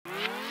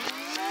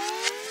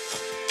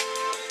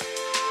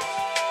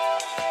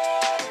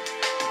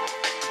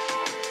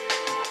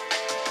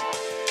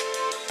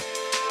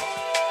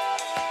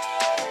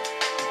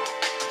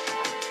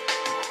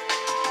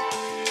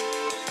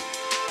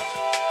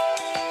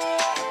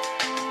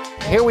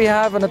Here we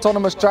have an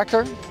autonomous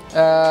tractor.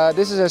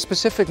 This is a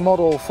specific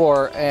model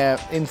for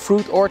in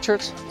fruit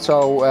orchards,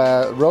 so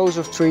rows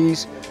of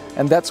trees,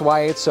 and that's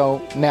why it's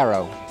so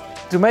narrow.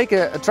 To make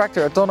a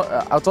tractor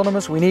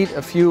autonomous, we need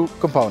a few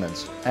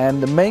components,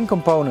 and the main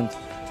component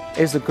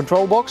is the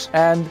control box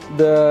and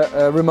the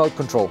remote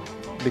control,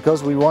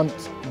 because we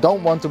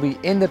don't want to be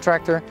in the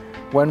tractor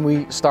when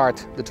we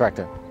start the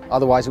tractor,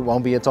 otherwise it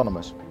won't be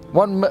autonomous.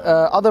 One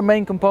other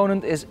main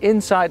component is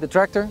inside the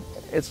tractor.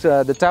 It's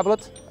the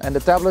tablet, and the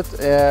tablet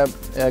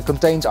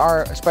contains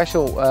our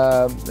special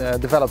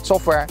developed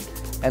software,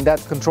 and that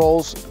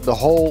controls the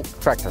whole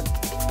tractor.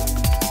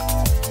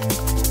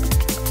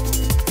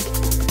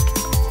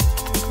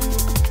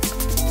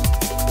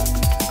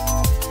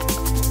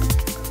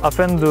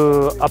 Afin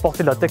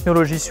d'apporter de la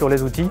technologie sur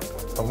les outils,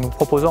 donc nous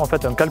proposons en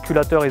fait un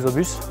calculateur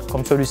isobus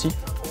comme celui-ci.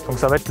 Donc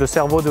ça va être le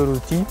cerveau de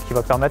l'outil qui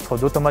va permettre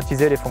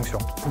d'automatiser les fonctions.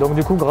 Donc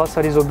du coup, grâce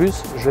à l'isobus,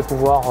 je vais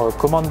pouvoir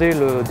commander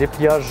le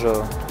dépliage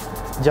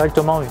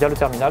directement via le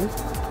terminal,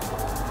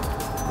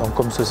 donc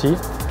comme ceci.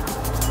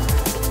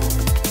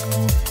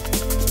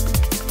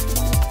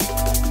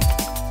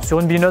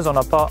 Sur une bineuse, on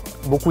n'a pas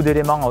beaucoup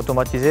d'éléments à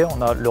automatiser.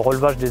 On a le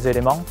relevage des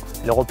éléments,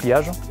 le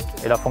repliage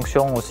et la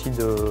fonction aussi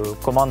de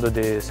commande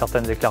de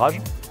certains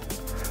éclairages.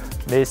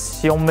 Mais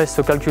si on met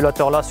ce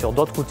calculateur-là sur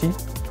d'autres outils,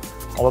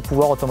 on va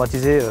pouvoir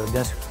automatiser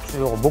bien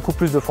sûr beaucoup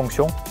plus de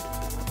fonctions.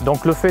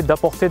 Donc le fait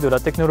d'apporter de la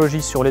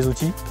technologie sur les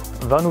outils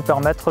va nous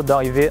permettre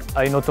d'arriver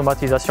à une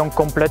automatisation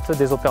complète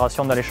des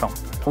opérations dans les champs.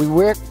 We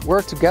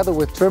work together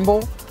with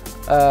Trimble.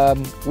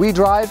 We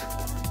drive,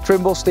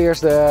 Trimble steers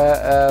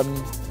the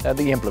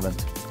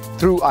implement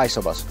through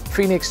Isobus.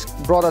 Phoenix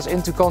brought us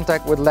into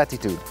contact with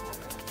Latitude,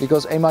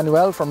 because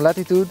Emmanuel from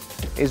Latitude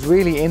is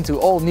really into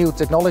all new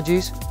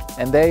technologies,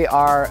 and they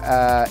are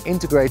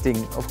integrating,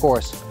 of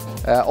course,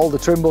 all the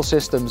Trimble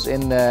systems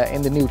in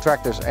the new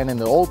tractors and in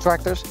the old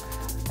tractors.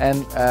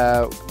 And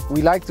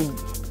we like to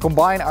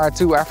combine our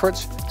two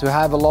efforts to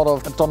have a lot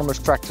of autonomous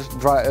tractors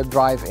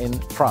drive in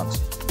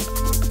France.